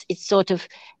 it's sort of,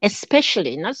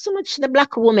 especially not so much the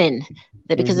black woman,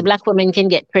 because the black woman can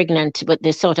get pregnant, but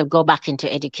they sort of go back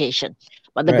into education.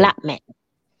 But the black men,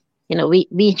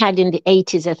 we had in the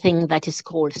 80s a thing that is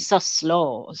called sus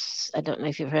laws. I don't know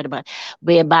if you've heard about it,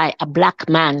 whereby a black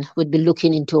man would be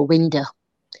looking into a window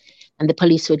and the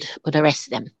police would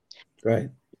arrest them. Right.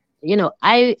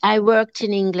 I worked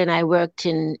in England. I worked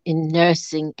in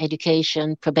nursing,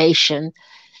 education, probation.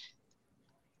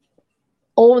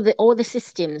 All the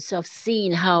systems of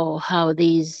seeing how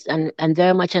these and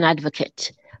very much an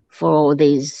advocate for all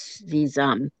these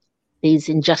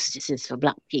injustices for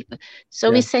black people.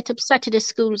 So we set up Saturday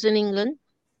schools in England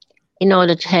in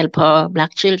order to help our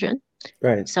black children.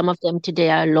 Right. Some of them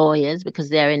today are lawyers because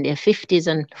they're in their 50s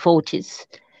and 40s.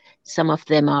 Some of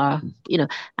them are,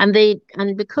 and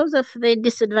because of the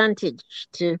disadvantage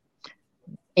to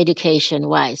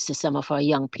education-wise to some of our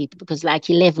young people, because like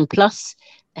 11 plus,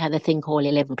 they had a thing called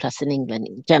 11 plus in England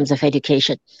in terms of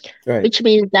education, which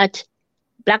means that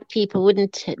black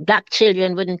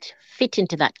children wouldn't fit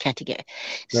into that category.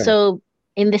 Right. So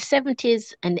in the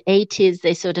 70s and 80s,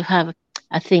 they sort of have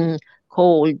a thing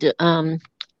called,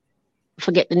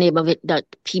 forget the name of it, that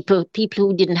people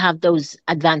who didn't have those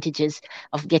advantages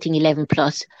of getting 11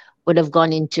 plus would have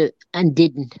gone into and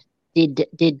did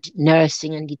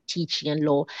nursing and did teaching and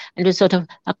law, and it was sort of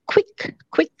a quick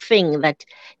thing that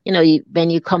when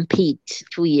you compete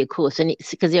 2-year course, and it's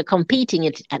because you're competing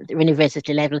at the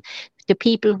university level to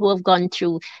people who have gone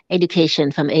through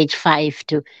education from age 5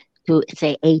 to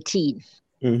say 18.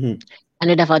 And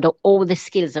they'd have had all the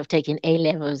skills of taking A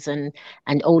levels and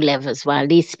O levels, while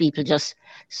these people just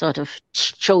sort of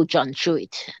trudged on through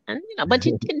it. And but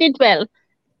it did well.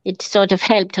 It sort of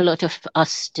helped a lot of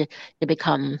us to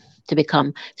become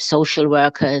social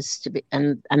workers,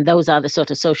 and those are the sort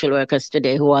of social workers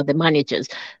today who are the managers,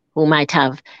 who might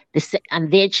have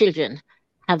and their children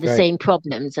have the same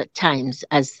problems at times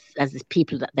as the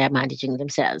people that they're managing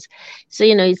themselves. So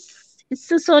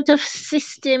it's a sort of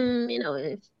system,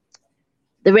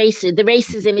 the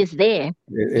racism is there.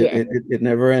 It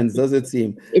never ends, does it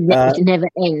seem? It never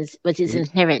ends, but it's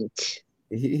inherent.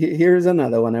 Here's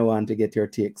another one I want to get your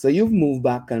take. So you've moved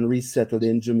back and resettled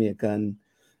in Jamaica, and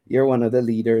you're one of the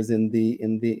leaders in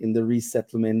the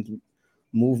resettlement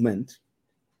movement.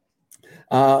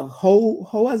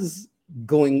 How has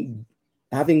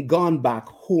having gone back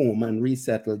home and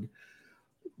resettled,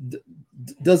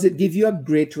 does it give you a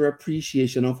greater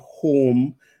appreciation of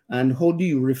home? And how do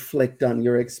you reflect on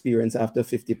your experience after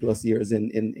 50 plus years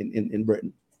in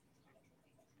Britain?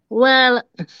 Well,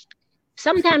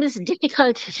 sometimes it's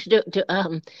difficult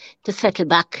to settle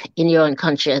back in your own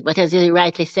country. But as you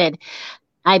rightly said,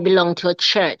 I belong to a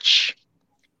church.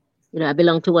 I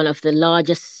belong to one of the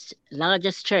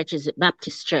largest churches,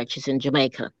 Baptist churches in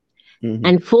Jamaica.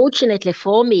 And fortunately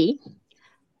for me,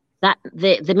 that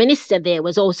the minister there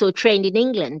was also trained in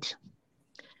England.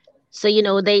 So,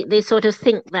 they sort of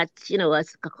think that,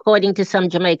 as according to some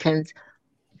Jamaicans,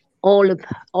 all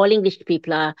English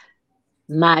people are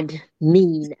mad,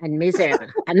 mean, and miserable,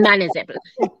 and manageable.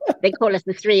 They call us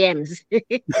the 3 M's.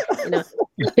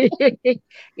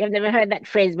 You've never heard that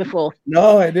phrase before?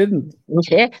 No, I didn't.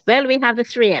 Okay. Well, we have the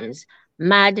 3 M's: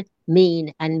 mad,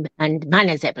 mean, and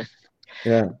manageable.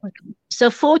 Yeah. So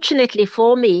fortunately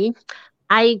for me,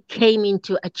 I came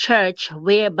into a church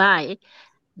whereby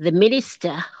the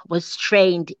minister was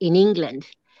trained in England.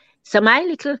 So my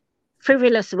little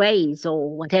frivolous ways, or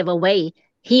whatever way,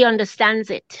 he understands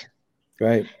it.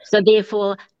 Right. So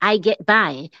therefore, I get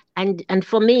by. And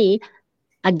for me,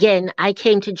 again, I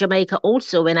came to Jamaica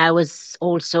also when I was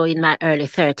also in my early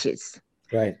 30s.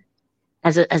 Right.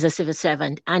 As a civil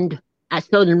servant. And I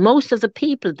told most of the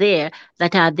people there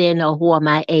that are there now who are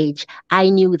my age, I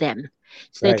knew them.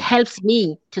 So it helps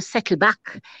me to settle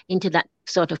back into that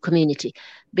sort of community.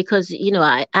 Because,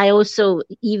 I also,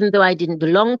 even though I didn't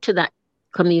belong to that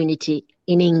community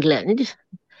in England,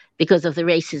 because of the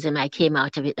racism I came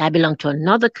out of it, I belong to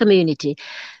another community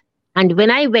And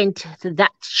when I went to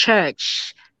that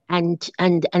church and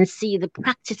see the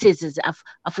practices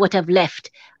of what I've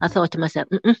left, I thought to myself,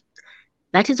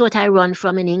 that is what I run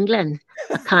from in England.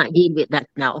 I can't deal with that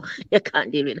now. I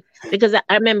can't deal with it. Because I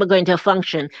remember going to a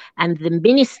function and the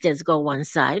ministers go one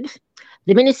side,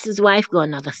 the minister's wife go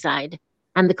another side,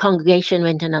 and the congregation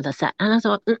went another side. And I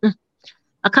thought,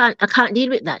 I can't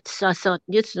deal with that. So I thought,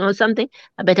 you know something?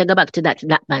 I better go back to that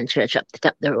band church up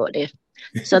the road there.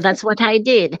 So that's what I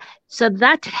did. So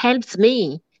that helps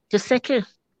me to settle.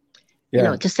 You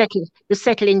know, to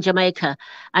settle in Jamaica.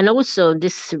 And also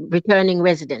this returning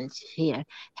resident here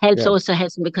also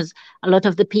helps me because a lot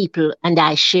of the people and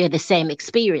I share the same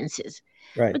experiences.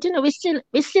 Right. But you know, we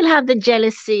still have the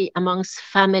jealousy amongst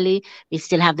family. We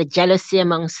still have the jealousy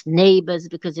amongst neighbors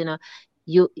because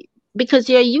because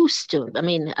you're used to. I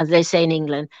mean, as they say in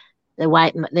England,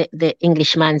 the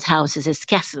Englishman's house is his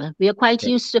castle. We are quite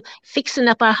used to fixing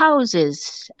up our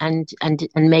houses and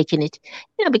making it,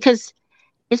 because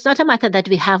it's not a matter that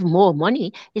we have more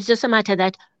money. It's just a matter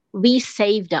that we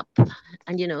saved up,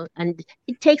 and and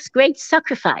it takes great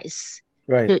sacrifice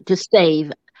to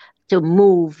save, to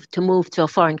move to a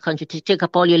foreign country, to take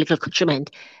up all your little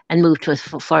accoutrement and move to a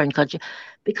foreign country,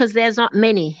 because there's not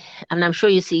many, and I'm sure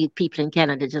you see people in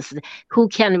Canada just who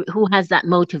has that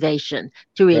motivation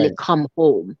to really come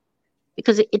home,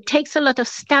 because it takes a lot of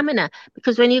stamina.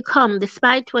 Because when you come,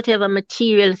 despite whatever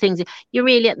material things, you're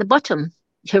really at the bottom.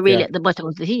 You're really at the bottom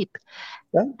of the heap.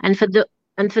 Yeah. And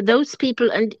for those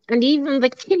people, and even the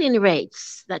killing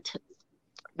rates that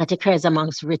occurs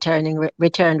amongst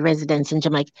returned residents in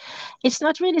Jamaica, it's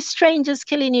not really strangers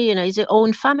killing you. It's your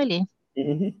own family.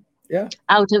 Mm-hmm. Yeah.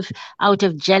 Out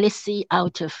of jealousy,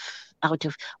 out of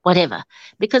whatever.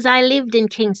 Because I lived in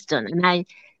Kingston, and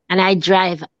I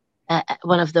drive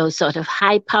one of those sort of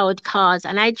high-powered cars,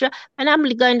 and I'm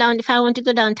going down. If I want to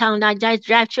go downtown, I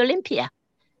drive to Olympia.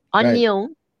 On my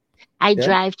own, I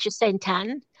drive to St.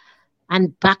 Anne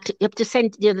and back up to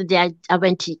St. The other day. I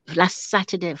went to last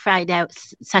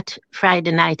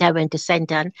Friday night. I went to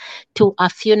St. Anne to a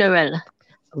funeral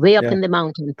way up in the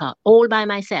mountain park, all by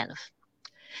myself.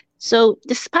 So,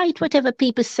 despite whatever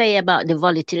people say about the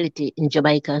volatility in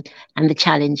Jamaica and the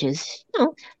challenges,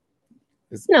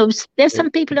 there's some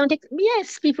people don't.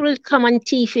 Yes, people will come on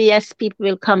TV. Yes, people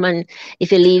will come and if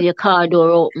you leave your car door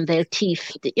open, they'll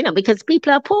thief. Because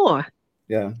people are poor.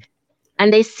 Yeah.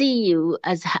 And they see you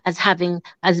as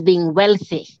being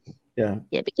wealthy. Yeah.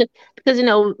 Yeah. Because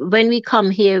when we come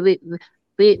here,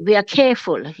 we are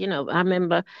careful. I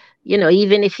remember.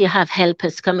 Even if you have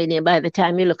helpers coming in, by the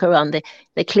time you look around,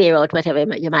 they clear out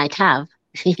whatever you might have.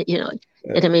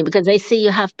 What I mean, because they see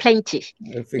you have plenty.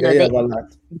 I figure you have a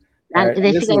lot. And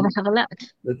they figure you have a lot.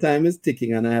 The time is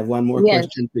ticking, and I have one more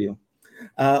question for you.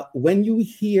 When you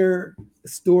hear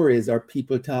stories or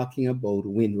people talking about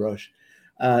Windrush,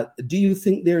 do you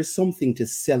think there's something to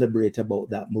celebrate about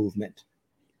that movement?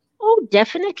 Oh,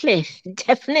 definitely.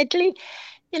 Definitely.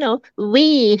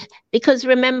 Because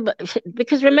remember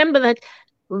that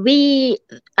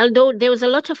although there was a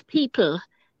lot of people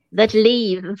that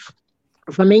leave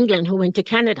from England who went to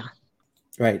Canada.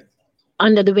 Right.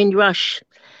 Under the Windrush.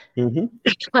 Mm-hmm.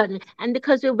 And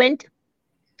because we went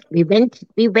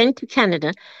to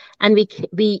Canada, and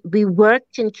we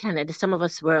worked in Canada. Some of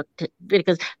us worked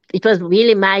because it was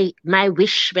really my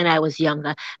wish when I was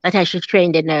younger that I should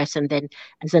train as a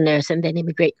nurse and then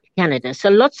immigrate to Canada. So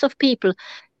lots of people,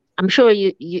 I'm sure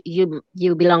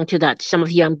you belong to that. Some of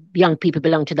you young people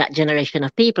belong to that generation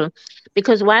of people,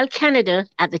 because while Canada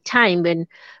at the time when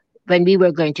we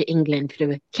were going to England,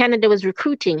 Canada was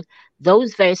recruiting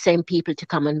those very same people to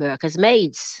come and work as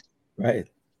maids. Right.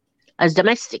 As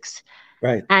domestics.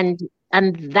 Right. And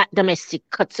that domestic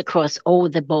cuts across all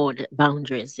the border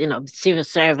boundaries, civil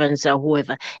servants or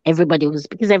whoever.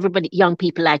 Because young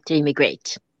people like to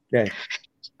immigrate. Right.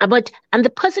 And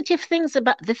the positive things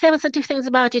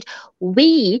about it,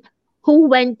 we who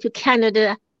went to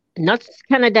Canada, not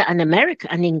Canada and America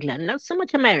and England, not so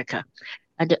much America.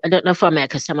 I don't know for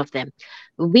America, some of them.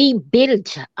 We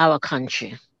built our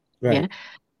country. Right. Yeah.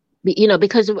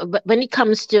 Because when it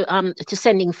comes to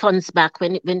sending funds back,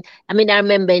 I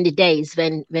remember in the days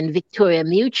when Victoria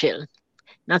Mutual,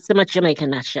 not so much Jamaican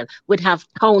National, would have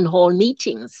town hall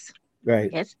meetings.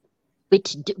 Right. Yes.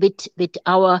 With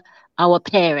our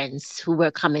parents who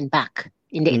were coming back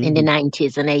in the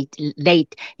 90s and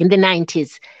late in the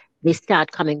 90s, they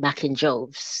start coming back in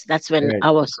droves. That's when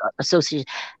our association,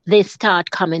 they start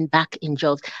coming back in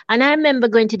droves. And I remember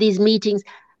going to these meetings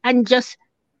and just,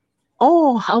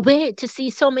 I wait to see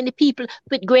so many people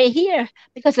with grey hair,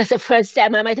 because that's the first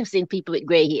time I might have seen people with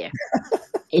grey hair.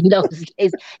 in those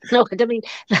days. You know what I mean?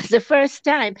 That's the first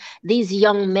time these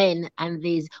young men and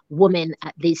these women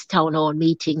at these town hall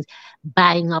meetings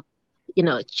buying up,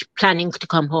 planning to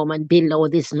come home and build all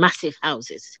these massive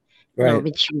houses. Right.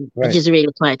 Which is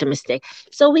really quite a mistake.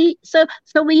 So we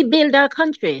build our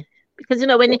country because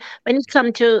when it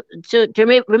comes to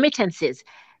remittances,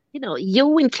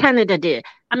 you in Canada, dear.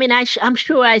 I mean, I'm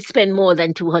sure I spend more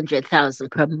than 200,000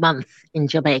 per month in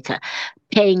Jamaica,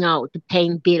 paying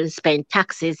bills, paying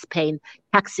taxes, paying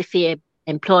taxi fare,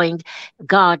 employing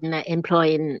gardener,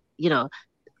 employing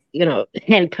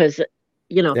helpers,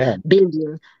 Yeah.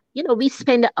 building. We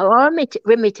spend our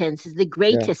remittance is the Yeah.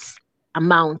 greatest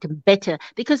amount better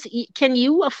because can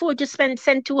you afford to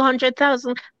send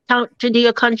 200,000 to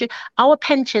your country? Our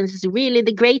pensions is really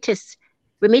the greatest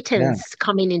Yeah. remittance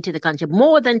coming into the country,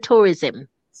 more than tourism.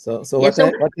 So Yeah,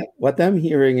 so what I'm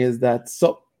hearing is that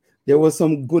there was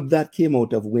some good that came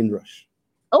out of Windrush.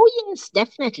 oh yes,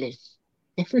 definitely,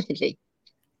 definitely,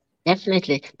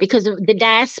 definitely, because of the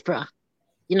diaspora.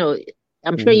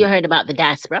 I'm sure you Mhm. heard about the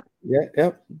diaspora. Yeah.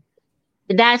 Yep.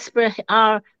 The diaspora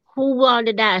are who are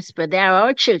the diaspora? They are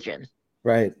our children.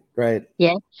 Right. Right.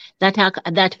 Yeah,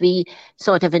 that we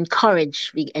sort of we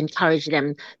encourage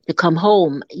them to come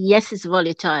home. Yes, it's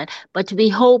volatile, but we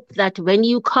hope that when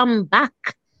you come back,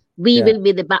 we Yeah. will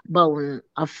be the backbone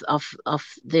of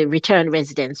the return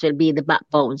residents will be the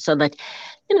backbone so that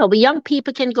the young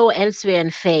people can go elsewhere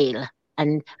and fail.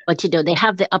 But they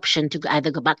have the option to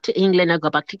either go back to England or go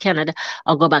back to Canada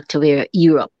or go back to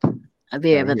Europe, I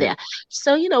wherever they hear. are.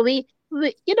 So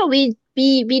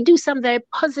we do some very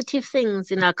positive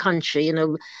things in our country.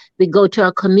 We go to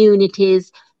our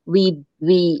communities. We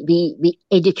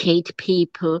educate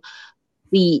people.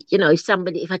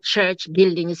 If a church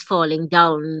building is falling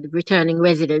down, the returning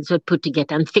residents would put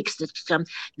together and fix it.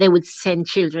 They would send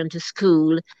children to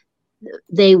school.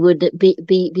 They would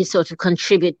be sort of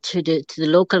contribute to the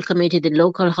local community, the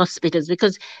local hospitals,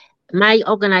 because my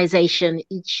organization,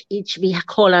 each we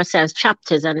call ourselves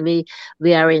chapters, and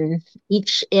we are in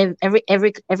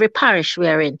every parish we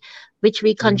are in, which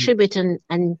we contribute and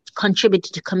contribute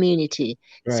to the community.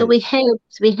 So Right.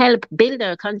 we help build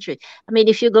our country. I mean,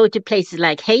 if you go to places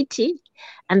like Haiti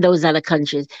and those other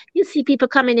countries, you see people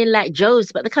coming in like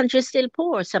Joes, but the country is still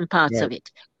poor, some parts of Right.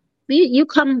 it. You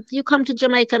come to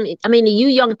Jamaica. I mean, you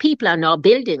young people are now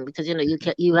building because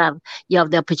you have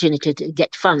the opportunity to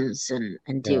get funds and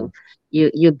Yeah.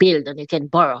 you build and you can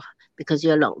borrow because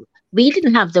you're low. We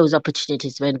didn't have those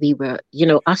opportunities when we were,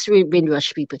 us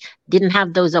Windrush people didn't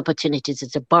have those opportunities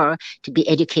as a borrow to be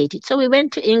educated. So we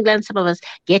went to England. Some of us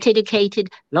get educated.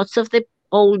 Lots of the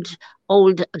old,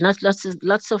 not lots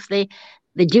of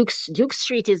the Duke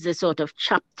Street is the sort of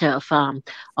chapter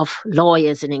of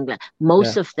lawyers in England.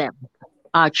 Most Yeah. of them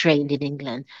are trained in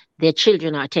England. Their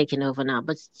children are taking over now.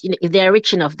 But if they're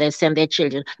rich enough, they send their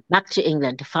children back to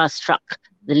England to fast track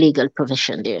the legal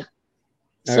provision there.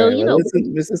 All So right. Well,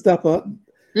 listen, Mrs. Tapper,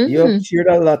 you have mm, shared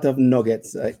a lot of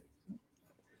nuggets. I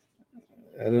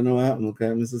don't know what happened. Okay,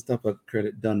 Mrs. Tapper,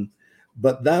 credit done.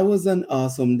 But that was an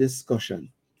awesome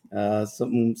discussion.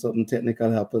 Something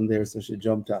technical happened there, so she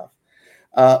jumped off.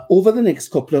 Over the next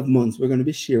couple of months, we're going to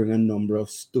be sharing a number of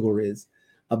stories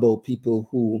about people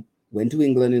who went to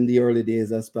England in the early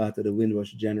days as part of the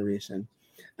Windrush generation.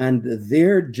 And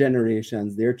their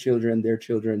generations, their children, their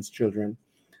children's children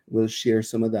will share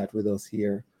some of that with us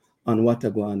here on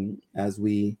Watagwan as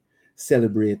we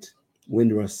celebrate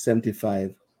Windrush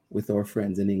 75 with our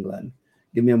friends in England.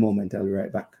 Give me a moment, I'll be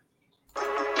right back.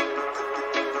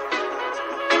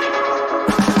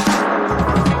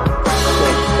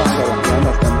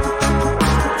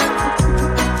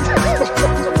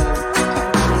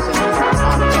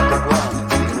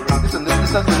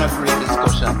 This has been a great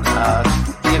discussion.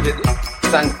 David,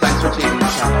 thanks for taking the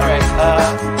time. All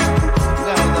right.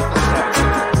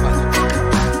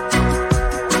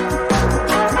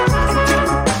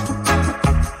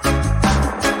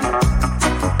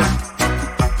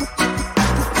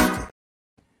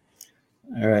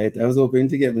 All right. I was hoping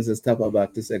to get Mrs. Tapper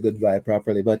back to say goodbye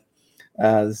properly, but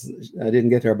I didn't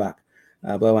get her back.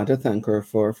 But I want to thank her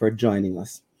for joining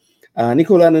us.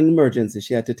 Nicole had an emergency.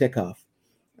 She had to take off.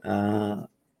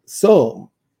 So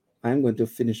I'm going to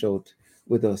finish out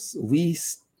with us. We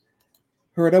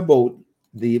heard about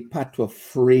the patois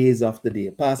phrase of the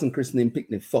day, passing christening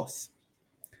picnic fuss.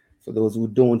 For those who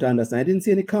don't understand, I didn't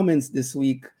see any comments this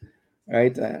week,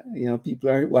 right? People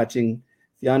are watching.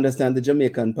 If you understand the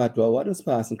Jamaican patois, what does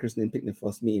passing christening picnic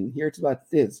fuss mean? Here's what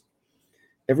it is.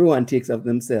 Everyone takes of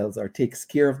themselves or takes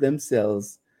care of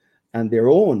themselves and their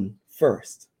own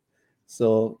first.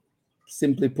 So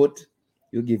simply put,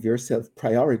 you give yourself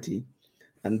priority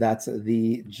And that's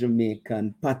the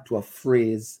Jamaican patois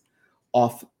phrase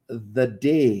of the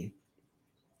day.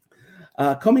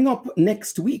 Coming up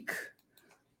next week,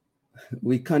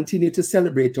 we continue to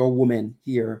celebrate our women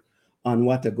here on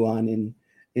Watagwan in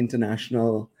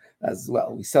international as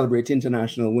well. We celebrate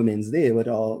International Women's Day, but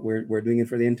we're doing it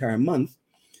for the entire month.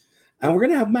 And we're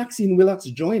going to have Maxine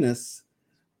Willocks join us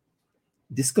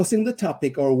discussing the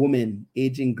topic, our women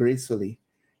aging gracefully.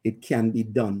 It can be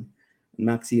done.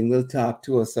 Maxine will talk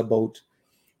to us about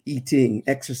eating,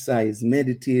 exercise,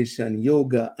 meditation,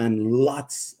 yoga, and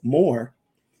lots more.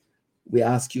 We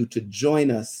ask you to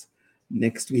join us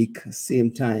next week,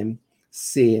 same time,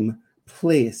 same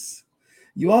place.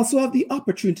 You also have the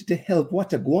opportunity to help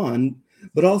Watagwan,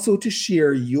 but also to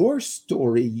share your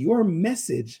story, your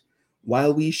message,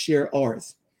 while we share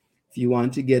ours. If you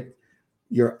want to get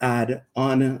your ad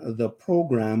on the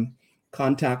program,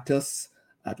 contact us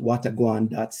at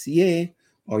watagwan.ca,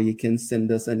 or you can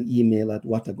send us an email at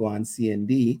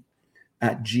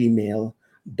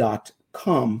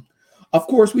watagwancnd@gmail.com. Of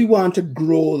course, we want to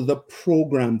grow the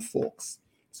program, folks.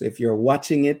 So if you're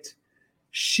watching it,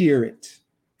 share it,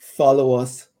 follow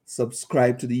us,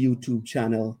 subscribe to the YouTube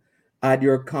channel, add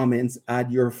your comments,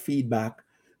 add your feedback,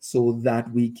 so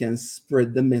that we can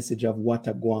spread the message of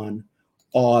Watagwan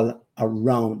all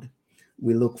around.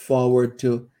 We look forward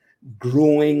to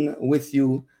growing with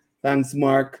you. Thanks,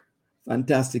 Mark.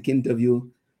 Fantastic interview.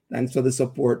 Thanks for the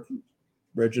support,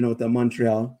 Virgin out of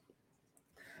Montreal.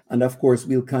 And of course,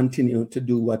 we'll continue to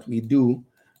do what we do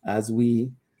as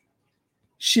we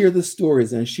share the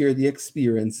stories and share the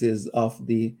experiences of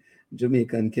the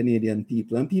Jamaican Canadian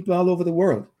people and people all over the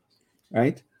world,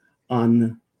 right,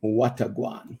 on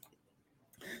Watagwan.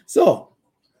 So,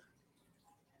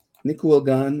 Nicole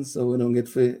gone, so we don't get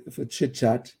for chit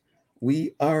chat.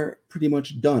 We are pretty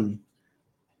much done.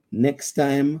 Next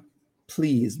time,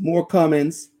 please, more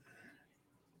comments,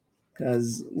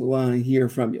 because we want to hear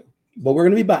from you. But we're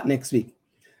going to be back next week.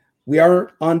 We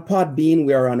are on Podbean,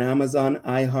 we are on Amazon,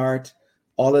 iHeart,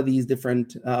 all of these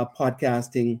different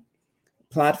podcasting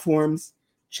platforms.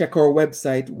 Check our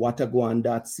website,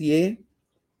 watagwan.ca.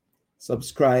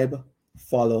 Subscribe,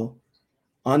 follow.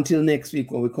 Until next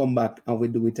week when we come back and we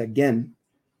do it again,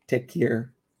 take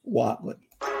care. Walk good.